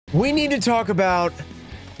We need to talk about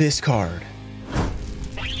this card.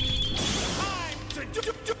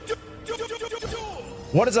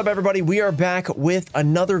 What is up, everybody? We are back with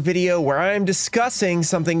another video where I am discussing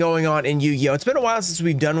something going on in Yu-Gi-Oh! It's been a while since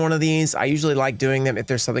we've done one of these. I usually like doing them if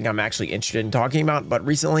there's something I'm actually interested in talking about, but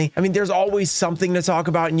recently, I mean, there's always something to talk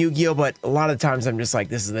about in Yu-Gi-Oh! But a lot of times I'm just like,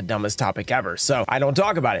 this is the dumbest topic ever, so I don't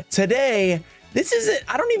talk about it. Today, this isn't,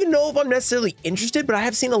 I don't even know if I'm necessarily interested, but I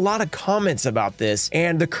have seen a lot of comments about this.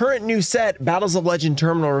 And the current new set, Battles of Legend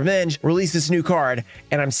Terminal Revenge, released this new card,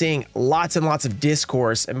 and I'm seeing lots and lots of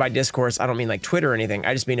discourse. And by discourse, I don't mean like Twitter or anything.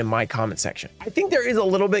 I just mean in my comment section. I think there is a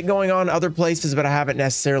little bit going on other places, but I haven't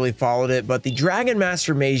necessarily followed it. But the Dragon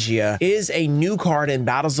Master Magia is a new card in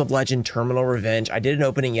Battles of Legend Terminal Revenge. I did an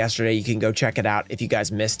opening yesterday. You can go check it out if you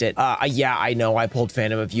guys missed it. Yeah, I know I pulled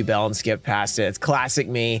Phantom of Yubel and skipped past it. It's classic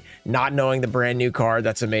me, not knowing the brand new card.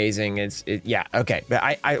 That's amazing. Yeah, okay,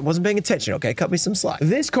 but I wasn't paying attention. Okay, cut me some slack.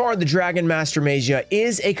 This card, the Dragon Master Magia,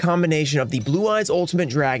 is a combination of the Blue Eyes Ultimate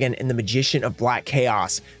Dragon and the Magician of Black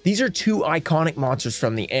Chaos. These are two iconic monsters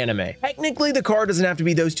from the anime. Technically, the card doesn't have to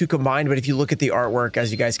be those two combined, but if you look at the artwork,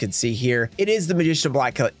 as you guys can see here, it is the Magician of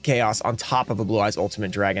Black Chaos on top of a Blue Eyes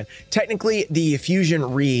Ultimate Dragon. Technically, the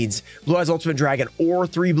fusion reads Blue Eyes Ultimate Dragon or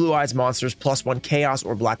 3 Blue Eyes monsters plus 1 Chaos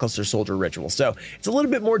or Blackluster Soldier Ritual. So it's a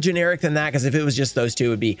little bit more generic than that, because if it was just those two, it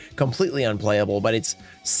would be completely unplayable, but it's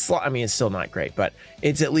still not great, but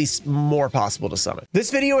it's at least more possible to summon.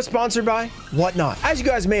 This video is sponsored by Whatnot. As you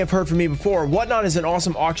guys may have heard from me before, Whatnot is an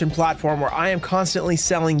awesome auction platform where I am constantly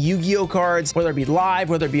selling Yu-Gi-Oh cards, whether it be live,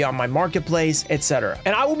 whether it be on my marketplace, etc.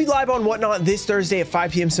 And I will be live on Whatnot this Thursday at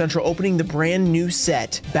 5 p.m. Central, opening the brand new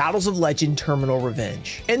set, Battles of Legend Terminal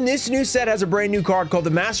Revenge. And this new set has a brand new card called the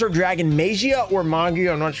Master of Dragon Magia, or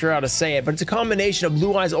Magia, I'm not sure how to say it, but it's a combination of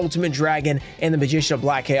Blue Eyes Ultimate Dragon and the Magician of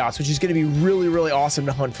Black Chaos, which is going to be really, really awesome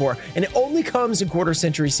to hunt for. And it only comes in Quarter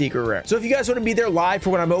Century Secret Rare. So if you guys want to be there live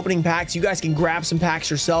for when I'm opening packs, you guys can grab some packs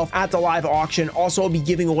yourself at the live auction. Also, I'll be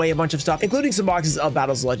giving away a bunch of stuff, including some boxes of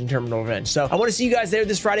Battles of Legend Terminal Revenge. So I want to see you guys there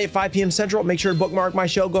this Friday at 5 p.m. Central. Make sure to bookmark my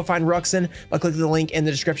show. Go find Ruxin by clicking the link in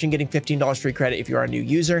the description, getting $15 free credit if you're a new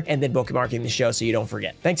user, and then bookmarking the show so you don't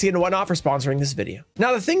forget. Thanks again to Whatnot for sponsoring this video.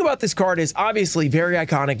 Now, the thing about this card is obviously very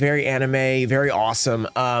iconic, very anime, very awesome.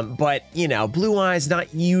 But you know, Blue Eyes,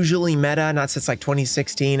 not usually meta, not since like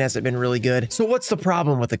 2016 has it been really good. So what's the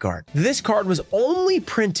problem with the card? This card was only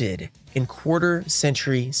printed in Quarter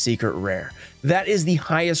Century Secret Rare. That is the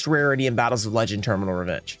highest rarity in Battles of Legend Terminal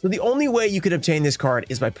Revenge. So the only way you could obtain this card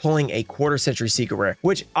is by pulling a Quarter Century Secret Rare,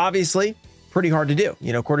 which obviously pretty hard to do.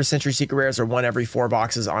 You know, Quarter Century Secret Rares are 1 every 4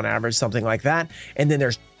 boxes on average, something like that. And then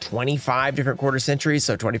there's 25 different Quarter Centuries,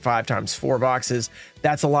 so 25 times 4 boxes.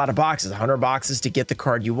 That's a lot of boxes, 100 boxes to get the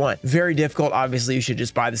card you want. Very difficult. Obviously, you should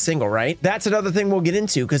just buy the single, right? That's another thing we'll get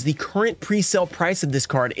into, because the current pre-sale price of this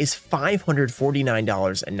card is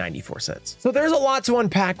 $549.94. So there's a lot to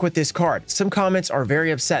unpack with this card. Some comments are very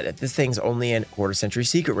upset that this thing's only in Quarter Century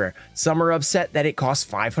Secret Rare. Some are upset that it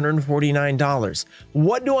costs $549.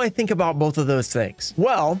 What do I think about both of those things?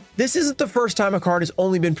 Well, this isn't the first time a card has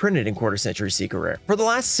only been printed in Quarter Century Secret Rare. For the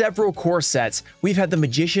last several core sets, we've had the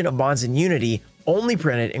Magician of Bonds and Unity only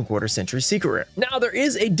printed in Quarter Century Secret Rare. Now, there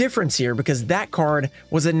is a difference here, because that card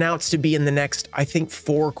was announced to be in the next, I think,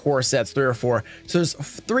 4 core sets, 3 or 4. So there's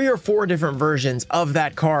 3 or 4 different versions of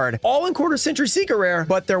that card, all in Quarter Century Secret Rare,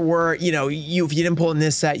 but there were, you know, if you didn't pull in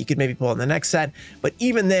this set, you could maybe pull in the next set. But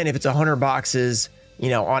even then, if it's 100 boxes, you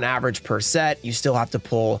know, on average per set, you still have to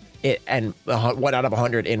pull it, and 1 out of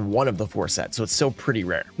 100 in one of the 4 sets. So it's still pretty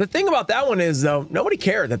rare. The thing about that one is, though, nobody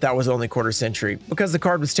cared that that was only Quarter Century, because the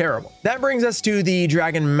card was terrible. That brings us to the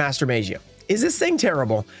Dragon Master Magia. Is this thing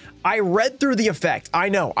terrible? I read through the effect. I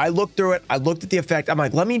know, I looked through it. I looked at the effect. I'm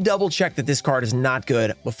like, let me double check that this card is not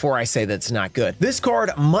good before I say that it's not good. This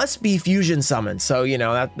card must be fusion summoned. So, you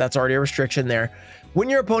know, that's already a restriction there. When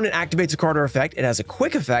your opponent activates a card or effect, it has a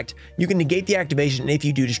quick effect. You can negate the activation if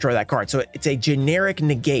you do destroy that card. So it's a generic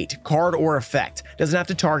negate, card or effect. Doesn't have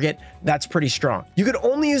to target. That's pretty strong. You could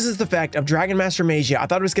only use this effect of Dragon Master Magia. I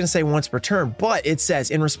thought it was going to say once per turn, but it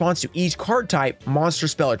says in response to each card type, monster,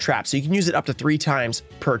 spell, or trap. So you can use it up to 3 times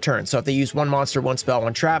per turn. So if they use 1 monster, 1 spell,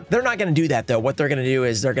 1 trap, they're not going to do that though. What they're going to do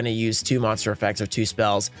is they're going to use 2 monster effects or 2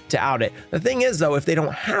 spells to out it. The thing is though, if they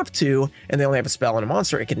don't have to, and they only have a spell and a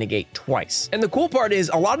monster, it can negate twice. And the cool part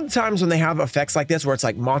is, a lot of the times when they have effects like this, where it's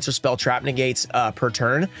like monster, spell, trap negates per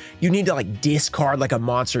turn, you need to like discard like a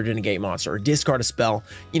monster to negate monster, or discard a spell.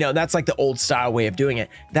 You know, that's like the old style way of doing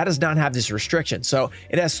it. That does not have this restriction. So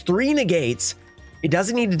it has 3 negates It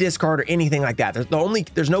doesn't need to discard or anything like that.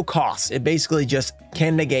 There's no cost. It basically just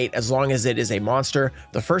can negate as long as it is a monster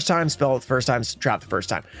the first time, spell it the first time, trap the first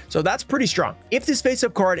time. So that's pretty strong. If this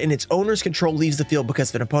face-up card in its owner's control leaves the field because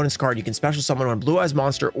of an opponent's card, you can special summon one Blue Eyes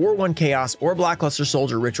monster or one Chaos or Blackluster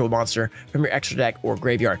Soldier ritual monster from your extra deck or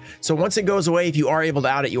graveyard. So once it goes away, if you are able to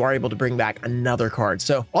out it, you are able to bring back another card.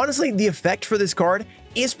 So honestly, the effect for this card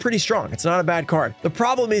is pretty strong. It's not a bad card. The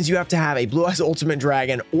problem is you have to have a Blue Eyes Ultimate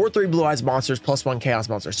Dragon or 3 Blue Eyes monsters plus 1 Chaos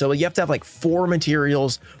monster. So you have to have like 4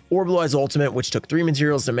 materials or Blue Eyes Ultimate, which took 3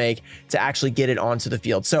 materials to make to actually get it onto the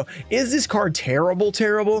field. So is this card terrible?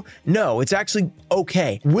 No, it's actually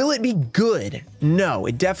okay. Will it be good? No,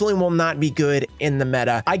 it definitely will not be good in the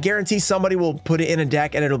meta. I guarantee somebody will put it in a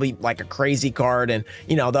deck and it'll be like a crazy card, and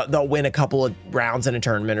you know, they'll win a couple of rounds in a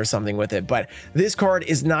tournament or something with it. But this card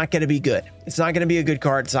is not going to be good. It's not going to be a good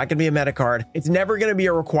card. It's not going to be a meta card. It's never going to be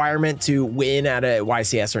a requirement to win at a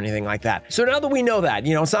YCS or anything like that. So now that we know that,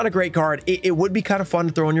 you know, it's not a great card, it would be kind of fun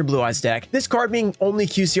to throw in your Blue Eyes deck. This card being only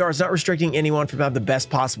QCR is not restricting anyone from having the best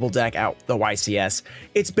possible deck out the YCS.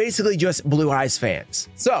 It's basically just Blue Eyes fans.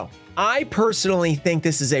 So I personally think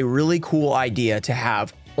this is a really cool idea to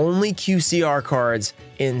have only QCR cards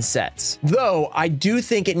in sets. Though I do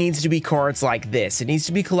think it needs to be cards like this. It needs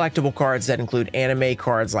to be collectible cards that include anime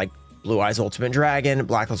cards like Blue Eyes Ultimate Dragon,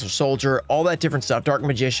 Blackluster Soldier, all that different stuff. Dark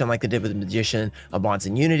Magician, like they did with the Magician of Bonds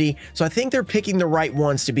and Unity. So I think they're picking the right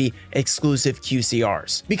ones to be exclusive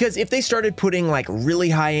QCRs. Because if they started putting like really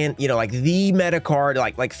high end, you know, like the meta card,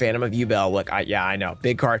 like Phantom of Yubel, look, yeah, I know,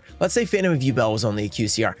 big card. Let's say Phantom of Yubel was only a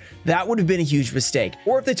QCR. That would have been a huge mistake.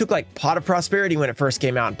 Or if they took like Pot of Prosperity when it first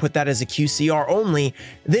came out and put that as a QCR only,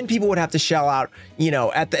 then people would have to shell out, you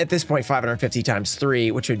know, at this point, 550 times 3,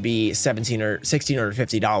 which would be $1,700 or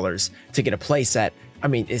 $1,650 to get a play set. I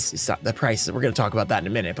mean, it's not the price. We're going to talk about that in a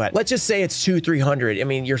minute, but let's just say it's $200-300. I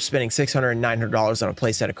mean, you're spending $600 and $900 on a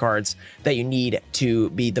play set of cards that you need to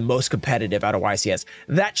be the most competitive out of YCS.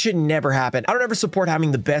 That should never happen. I don't ever support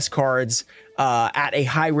having the best cards at a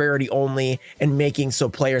high rarity only and making so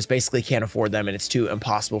players basically can't afford them and it's too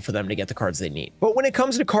impossible for them to get the cards they need. But when it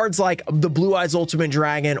comes to cards like the Blue Eyes Ultimate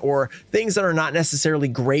Dragon or things that are not necessarily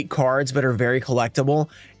great cards but are very collectible,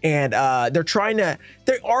 and they are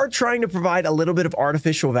trying to provide a little bit of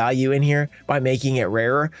artificial value in here by making it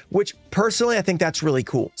rarer, which personally I think that's really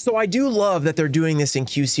cool. So I do love that they're doing this in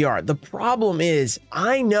QCR. The problem is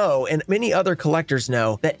I know, and many other collectors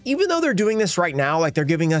know, that even though they're doing this right now, like they're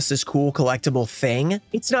giving us this cool collectible thing,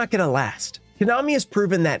 it's not going to last. Konami has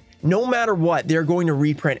proven that no matter what, they're going to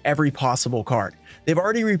reprint every possible card. They've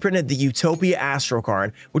already reprinted the Utopia Astro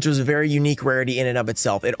card, which was a very unique rarity in and of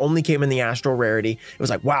itself. It only came in the Astro rarity. It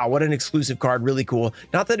was like, wow, what an exclusive card, really cool.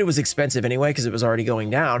 Not that it was expensive anyway, because it was already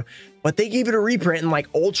going down, but they gave it a reprint in like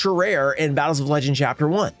ultra rare in Battles of Legend Chapter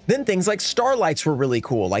 1. Then things like Starlights were really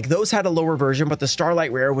cool. Like those had a lower version, but the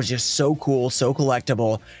Starlight rare was just so cool, so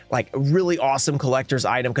collectible, like a really awesome collector's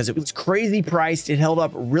item because it was crazy priced. It held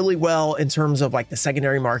up really well in terms of like the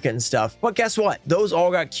secondary market and stuff. But guess what? Those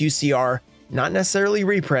all got QCR. Not necessarily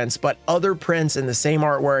reprints, but other prints in the same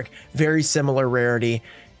artwork, very similar rarity,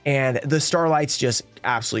 and the Starlights just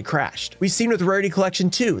absolutely crashed. We've seen with Rarity Collection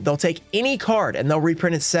 2, they'll take any card and they'll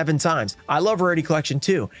reprint it 7 times. I love Rarity Collection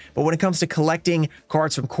 2, but when it comes to collecting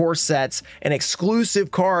cards from core sets and exclusive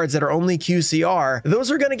cards that are only QCR, those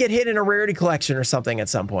are going to get hit in a Rarity Collection or something at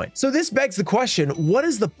some point. So this begs the question, what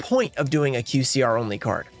is the point of doing a QCR only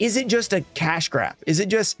card? Is it just a cash grab? Is it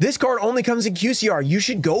just, this card only comes in QCR, you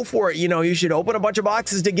should go for it, you know, you should open a bunch of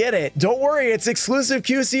boxes to get it. Don't worry, it's exclusive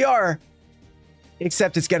QCR.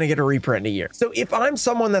 Except it's going to get a reprint in a year. So if I'm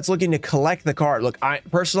someone that's looking to collect the card, look, I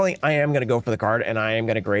am going to go for the card and I am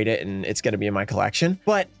going to grade it and it's going to be in my collection.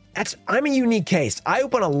 But I'm a unique case. I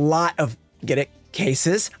open a lot of,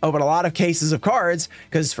 cases. I open a lot of cases of cards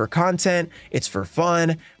because it's for content, it's for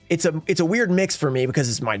fun. It's a weird mix for me because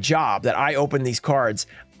it's my job that I open these cards.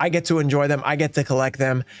 I get to enjoy them. I get to collect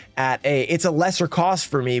them it's a lesser cost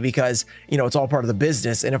for me because, you know, it's all part of the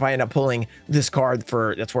business. And if I end up pulling this card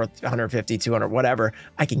that's worth 150, 200, whatever,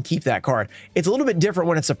 I can keep that card. It's a little bit different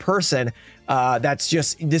when it's a person that's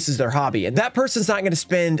just, this is their hobby. And that person's not going to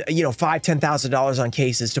spend, you know, $5,000, $10,000 on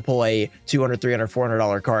cases to pull a $200, $300,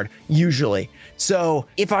 $400 card usually. So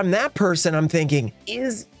if I'm that person, I'm thinking,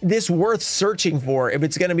 is this worth searching for if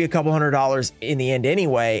it's going to be a couple $100 in the end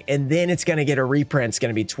anyway, and then it's going to get a reprint, it's going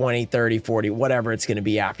to be 20, 30, 40, whatever it's going to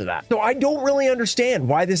be after that. So I don't really understand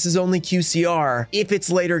why this is only QCR if it's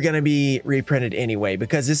later going to be reprinted anyway,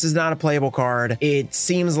 because this is not a playable card. It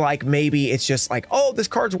seems like maybe it's just like, oh, this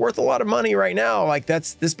card's worth a lot of money right now, like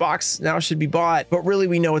this box now should be bought, but really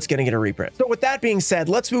we know it's going to get a reprint. So with that being said,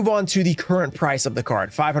 let's move on to the current price of the card.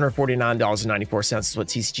 $549.94 is what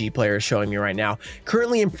TCG Player is showing me right now,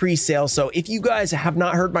 currently in pre-sale. So if you guys have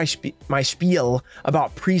not heard my spiel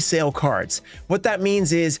about pre-sale cards, what that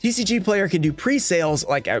means is TCG Player can do pre-sales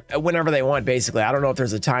like whenever they want, basically. I don't know if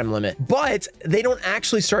there's a time limit, but they don't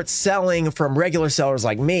actually start selling from regular sellers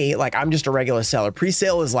like me. Like, I'm just a regular seller.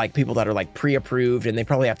 Pre-sale is like people that are like pre-approved, and they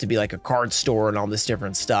probably have to be like a card store and all this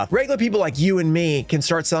different stuff. Regular people like you and me can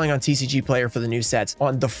start selling on TCG Player for the new sets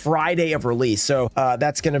on the Friday of release. So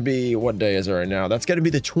that's going to be, what day is it right now? That's going to be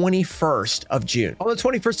the 21st of June. On the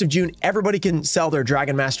 21st of June, everybody can sell their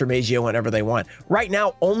Dragon Master Magia whenever they want. Right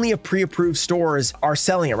now, only a pre-approved stores are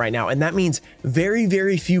selling it right now. And that means very,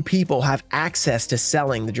 very few people have access to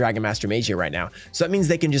selling the Dragon Master Magia right now. So that means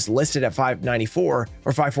they can just list it at $594 or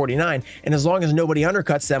 $549. And as long as nobody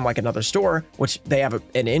undercuts them like another store, which they have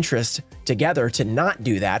an interest together to not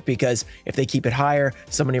do that, because if they keep it higher,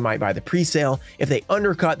 somebody might buy the pre-sale. If they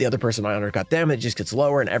undercut, the other person might undercut them. It just gets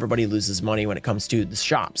lower and everybody loses money when it comes to the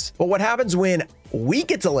shops. But what happens when we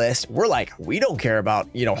get to list, we're like, we don't care about,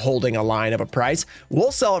 you know, holding a line of a price.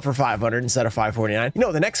 We'll sell it for $500 instead of $549. You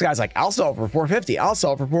know, the next guy's like, I'll sell it for $450. I'll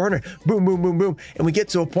sell it for $400. Boom, boom, boom, boom. And we get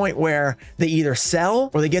to a point where they either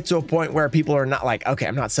sell, or they get to a point where people are not like, okay,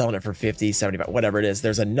 I'm not selling it for 50, 75, whatever it is.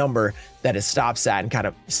 There's a number that it stops at and kind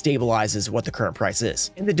of stabilizes what the current price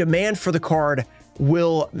is. And the demand for the card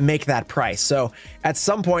will make that price. So at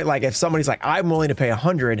some point, like if somebody's like, I'm willing to pay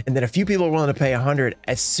 100, and then a few people are willing to pay 100,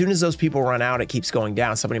 as soon as those people run out, it keeps going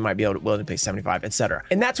down. Somebody might be willing to pay 75, etc.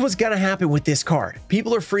 And that's what's going to happen with this card.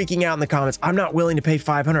 People are freaking out in the comments. I'm not willing to pay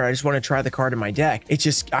 500. I just want to try the card in my deck. It's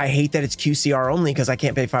just, I hate that it's QCR only because I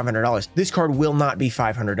can't pay $500. This card will not be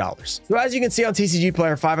 $500. So as you can see on TCG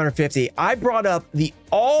Player 550, I brought up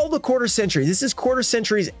all the quarter centuries. This is quarter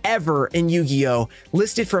centuries ever in Yu-Gi-Oh!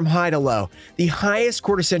 Listed from high to low. The highest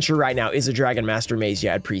quarter century right now is a Dragon Master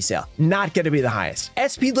Magia at pre-sale. Not going to be the highest.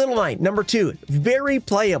 SP Little Knight, number 2. Very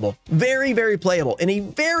playable. Very, very playable. In a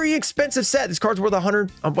very expensive set. This card's worth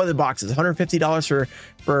 100 on one of the boxes. $150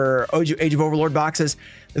 for Age of Overlord boxes.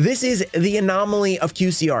 This is the anomaly of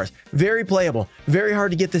QCRs. Very playable. Very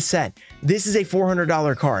hard to get this set. This is a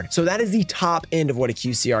 $400 card. So that is the top end of what a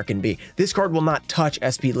QCR can be. This card will not touch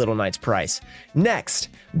SP Little Knight's price. Next,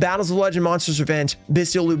 Battles of Legend Monsters Revenge,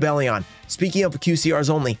 Bestial Lubellion. Speaking of QCRs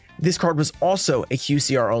only, this card was also a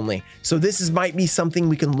QCR only. So this might be something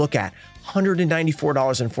we can look at.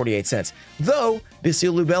 $194.48. Though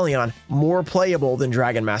Bestial Lubellion more playable than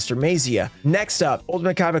Dragon Master Magia. Next up,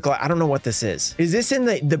 Ultimate Kaiba. I don't know what this is. Is this in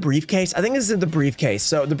the briefcase? I think this is in the briefcase.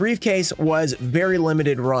 So the briefcase was very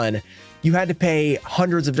limited run. You had to pay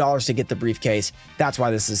hundreds of dollars to get the briefcase. That's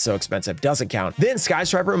why this is so expensive. Doesn't count. Then Sky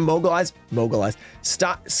Striker Mobilize,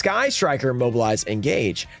 Sky Striker Mobilize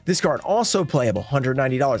Engage. This card also playable,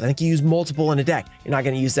 $190. I think you use multiple in a deck. You're not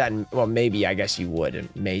going to use that in, well, maybe, I guess you would in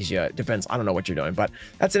Magia. Depends. I don't know what you're doing, but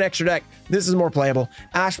that's an extra deck. This is more playable.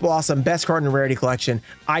 Ash Blossom, best card in the Rarity collection.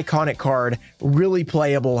 Iconic card, really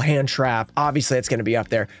playable, hand trap. Obviously, it's going to be up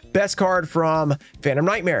there. Best card from Phantom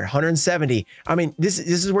Nightmare, 170. I mean, this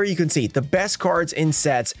is where you can see the best cards in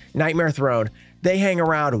sets. Nightmare Throne, they hang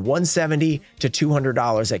around $170 to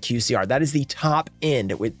 $200 at QCR. That is the top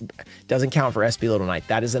end. It doesn't count for SP Little Knight.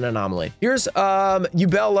 That is an anomaly. Here's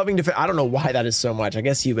Yubel Loving Defense. I don't know why that is so much. I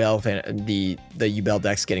guess Yubel, the Yubel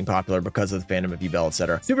deck's getting popular because of the fandom of Yubel,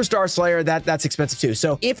 etc. Superstar Slayer, that's expensive too.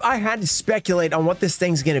 So if I had to speculate on what this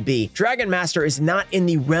thing's going to be, Dragon Master is not in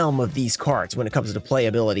the realm of these cards when it comes to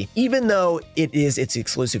playability, even though it's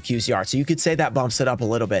exclusive QCR. So you could say that bumps it up a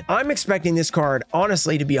little bit. I'm expecting this card,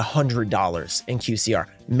 honestly, to be $100 in QCR,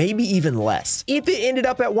 maybe even less. If it ended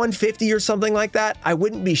up at 150 or something like that, I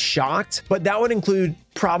wouldn't be shocked, but that would include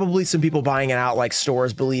probably some people buying it out, like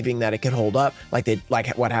stores believing that it could hold up, like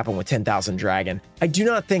what happened with 10,000 Dragon. I do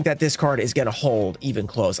not think that this card is going to hold even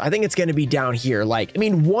close. I think it's going to be down here. Like, I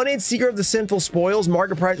mean, Wanted Seeker of the Sinful Spoils,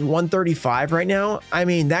 market price 135 right now. I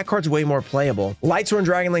mean, that card's way more playable. Lightsworn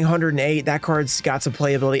Dragon Link 108, that card's got some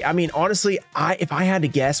playability. I mean, honestly, if I had to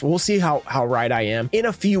guess, we'll see how right I am. In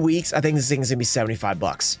a few weeks, I think this thing's going to be 75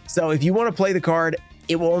 bucks. So if you want to play the card,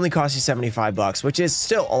 it will only cost you 75 bucks, which is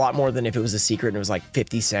still a lot more than if it was a secret and it was like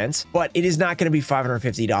 50 cents, but it is not going to be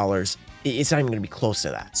 $550. It's not even going to be close to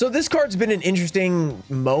that. So this card's been an interesting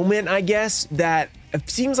moment, I guess, that it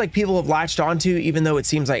seems like people have latched onto, even though it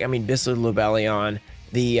seems like, I mean, Bestial Lubellion,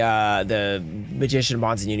 the Magician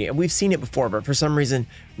Bonds and Unity, and we've seen it before, but for some reason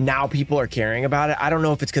now people are caring about it. I don't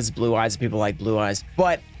know if it's because Blue Eyes, people like Blue Eyes,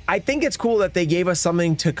 but I think it's cool that they gave us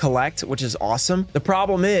something to collect, which is awesome. The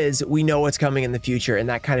problem is we know what's coming in the future, and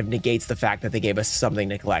that kind of negates the fact that they gave us something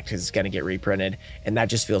to collect because it's going to get reprinted, and that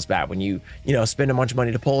just feels bad when you spend a bunch of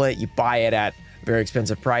money to pull it, you buy it at a very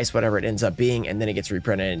expensive price, whatever it ends up being, and then it gets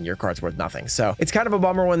reprinted and your card's worth nothing. So it's kind of a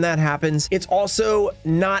bummer when that happens. It's also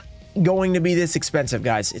not going to be this expensive,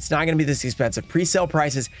 guys. It's not going to be this expensive. Pre-sale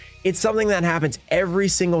prices, it's something that happens every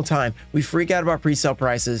single time. We freak out about pre-sale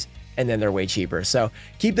prices and then they're way cheaper. So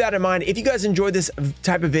keep that in mind. If you guys enjoyed this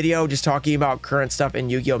type of video, just talking about current stuff in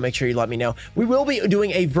Yu-Gi-Oh, make sure you let me know. We will be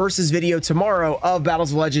doing a versus video tomorrow of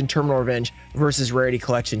Battles of Legend Terminal Revenge versus Rarity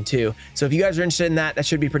Collection 2. So if you guys are interested in that, that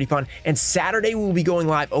should be pretty fun. And Saturday, we will be going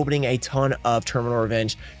live opening a ton of Terminal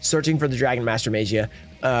Revenge, searching for the Dragon Master Magia.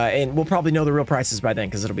 And we'll probably know the real prices by then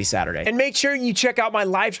because it'll be Saturday. And make sure you check out my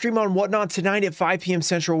live stream on Whatnot tonight at 5 p.m.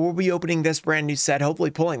 Central. We'll be opening this brand new set,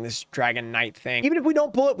 hopefully pulling this Dragon Knight thing. Even if we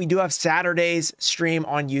don't pull it, we do have Saturday's stream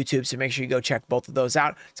on YouTube, so make sure you go check both of those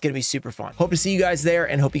out. It's going to be super fun. Hope to see you guys there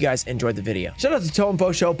and hope you guys enjoyed the video. Shout out to Toe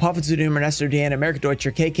Info Show, Puffin Zudoom, Ernesto Dan, America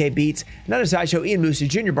Deutscher, KK Beats, Nana Sideshow, Ian Moosey,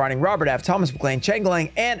 Junior Barning, Robert F., Thomas McLean, Cheng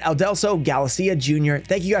Lang, and Aldelso Galicia Jr.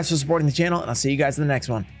 Thank you guys for supporting the channel, and I'll see you guys in the next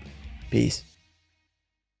one. Peace.